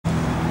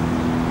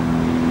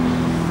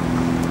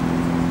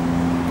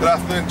Good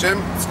afternoon,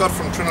 Jim. Scott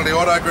from Trinity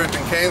Auto Group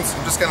in Cairns.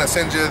 I'm just going to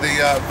send you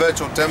the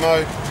virtual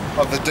demo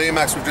of the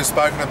D-Max we've just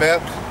spoken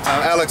about.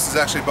 Alex is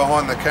actually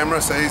behind the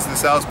camera, so he's the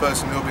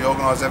salesperson who'll be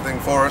organising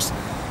everything for us.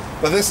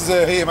 But this is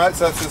here, mate,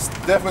 so it's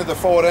definitely the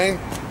 14.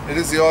 It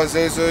is the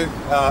Isuzu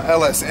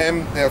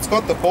LSM. Now, it's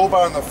got the bull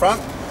bar in the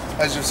front.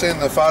 As you've seen in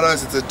the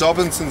photos, it's a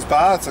Dobinson's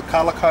bar. It's a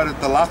colour-coded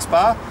deluxe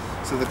bar,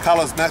 so the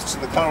colours match to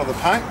the colour of the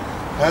paint.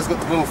 It has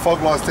got the little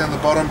fog lights down the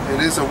bottom.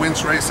 It is a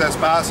winch recess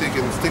bar, so you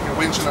can stick a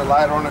winch in it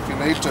later on if you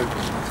need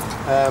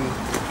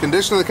to.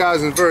 Condition of the car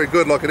isn't very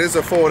good. Like, it is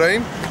a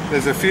 14.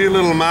 There's a few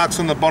little marks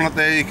on the bonnet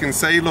there you can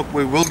see. Look,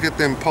 we will get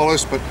them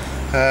polished, but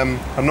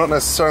I'm not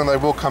necessarily they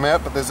will come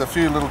out, but there's a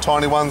few little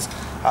tiny ones.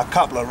 A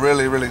couple of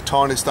really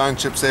tiny stone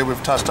chips there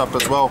we've touched up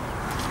as well.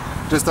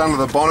 Just under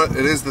the bonnet,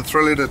 it is the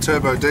 3-litre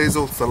turbo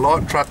diesel. It's the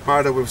light truck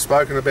motor we've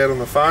spoken about on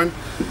the phone.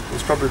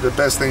 It's probably the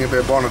best thing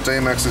about buying a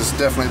D-Max is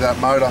definitely that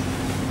motor.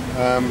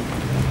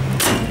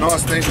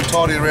 Nice, neat and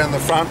tidy around the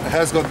front. It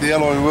has got the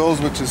alloy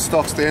wheels, which is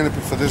stock standard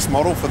for this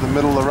model, for the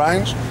middle of the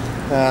range.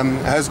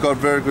 It has got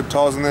very good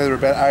tyres in there. They're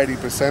about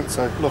 80%,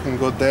 so looking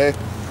good there.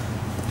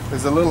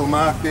 There's a little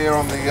mark there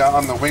on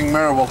the wing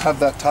mirror. We'll have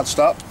that touched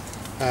up.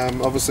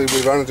 Obviously,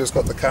 we've only just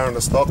got the car in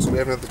the stock, so we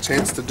haven't had the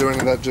chance to do any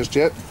of that just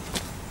yet.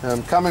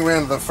 Coming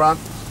around to the front,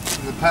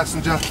 the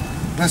passenger,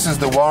 this is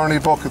the warranty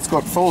book. It's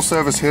got full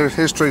service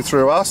history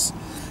through us.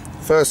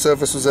 First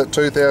service was at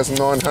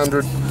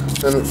 2,900,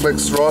 then it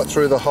flicks right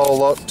through the whole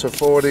lot to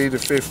 40 to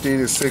 50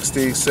 to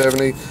 60,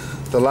 70.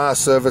 The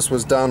last service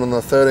was done on the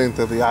 13th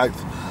of the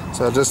 8th.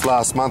 So just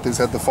last month he's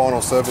had the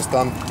final service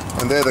done,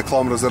 and they're the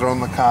kilometres that are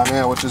on the car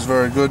now, which is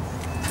very good.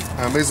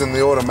 He's in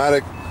the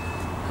automatic,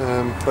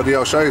 but yeah,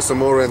 I'll show you some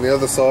more around the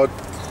other side.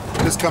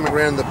 Just coming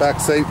around the back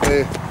seat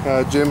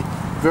there, Jim,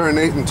 very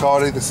neat and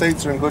tidy. The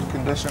seats are in good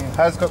condition.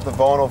 Has got the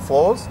vinyl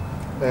floors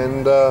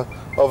and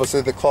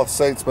obviously the cloth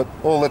seats, but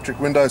all electric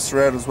windows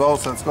throughout as well,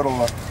 so it's got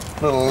all the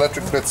little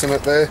electric bits in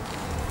it there.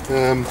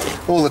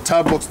 All the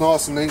tub looks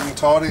nice and neat and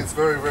tidy. It's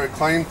very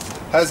clean.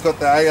 Has got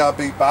the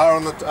ARB bar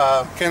on the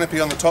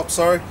canopy on the top,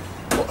 sorry.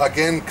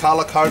 Again,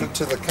 colour coded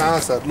to the car,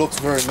 so it looks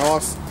very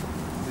nice.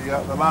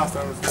 The last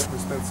owner's definitely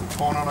spent some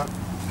time on it.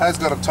 Has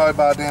got a tow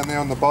bar down there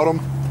on the bottom.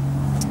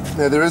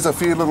 Now there is a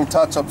few little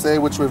touch-ups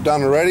there which we've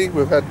done already.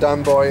 We've had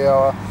done by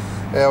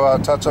our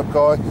touch-up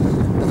guy,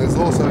 and there's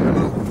also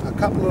a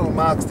couple of little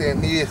marks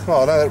down here.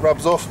 Oh no, that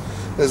rubs off.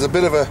 There's a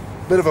bit of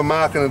a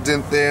mark and a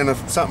dent there, and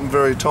something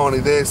very tiny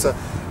there. So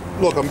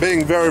look, I'm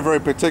being very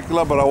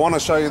particular, but I want to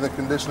show you the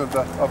condition of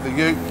the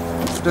ute.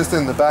 Just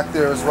in the back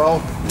there as well.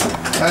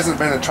 It hasn't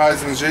been a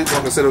tradesman's ute.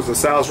 Like I said, it was a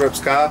sales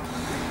rep's car.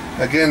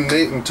 Again,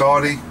 neat and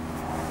tidy.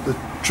 The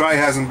tray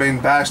hasn't been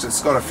bashed.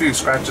 It's got a few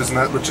scratches and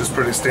that, which is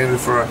pretty standard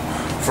for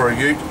a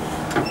ute.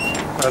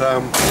 But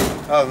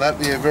other than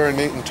that, yeah, very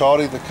neat and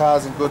tidy. The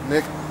car's in good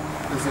nick.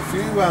 There's a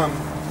few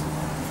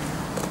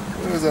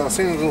where is that? I've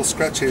seen a little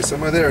scratch here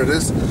somewhere. There it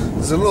is.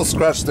 There's a little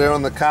scratch there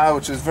on the car,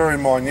 which is very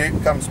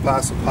minute. Comes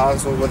past and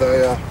parcel with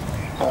a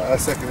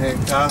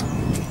second-hand car.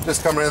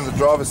 Just come around the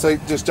driver's seat,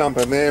 just jump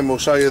in there, and we'll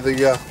show you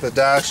the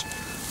dash.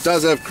 It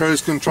does have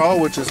cruise control,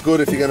 which is good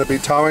if you're going to be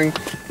towing.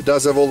 It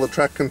does have all the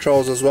track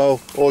controls as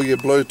well, all your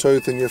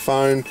Bluetooth and your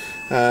phone,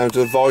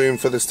 the volume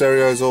for the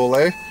stereos all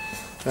there.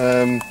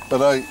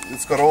 But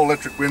it's got all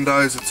electric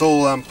windows. It's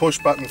all push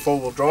button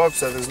four-wheel drive,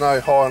 so there's no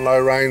high and low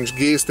range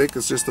gear stick.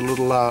 It's just a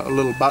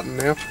little button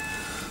now.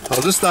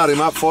 I'll just start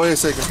him up for you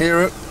so you can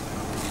hear it.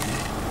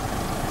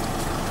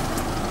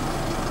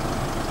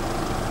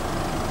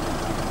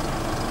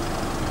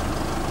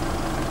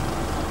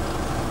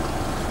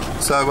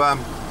 So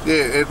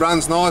yeah, it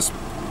runs nice.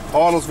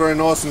 Idle's very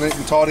nice and neat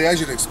and tidy, as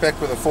you'd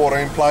expect with a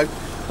 14 plate.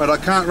 But I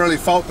can't really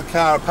fault the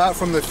car, apart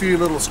from the few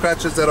little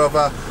scratches that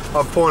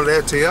I've pointed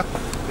out to you.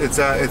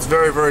 It's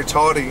very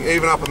tidy.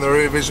 Even up in the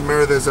rear vision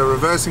mirror, there's a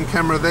reversing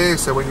camera there,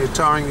 so when you're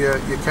towing your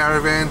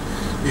caravan,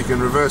 you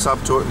can reverse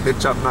up to it and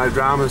hitch up, no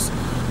dramas.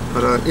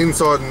 But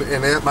inside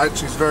and out, mate,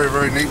 she's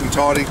very neat and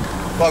tidy.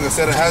 Like I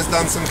said, it has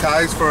done some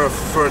Ks for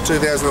a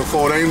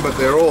 2014, but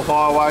they're all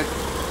highway.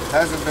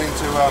 Hasn't been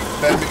to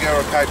Badminton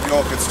or Cape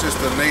York. It's just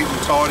a neat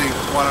and tidy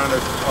 100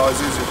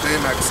 Isuzu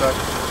D-Max. So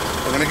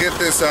I'm going to get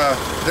this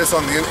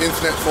on the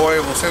internet for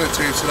you. We'll send it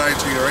to you today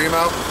to your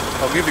email.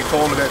 I'll give you a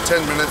call in about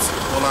 10 minutes.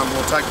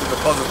 We'll take the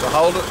deposit to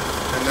hold it,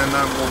 and then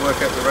we'll work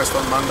out the rest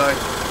on Monday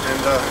and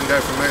go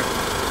from there.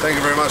 Thank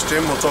you very much,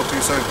 Jim. We'll talk to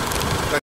you soon.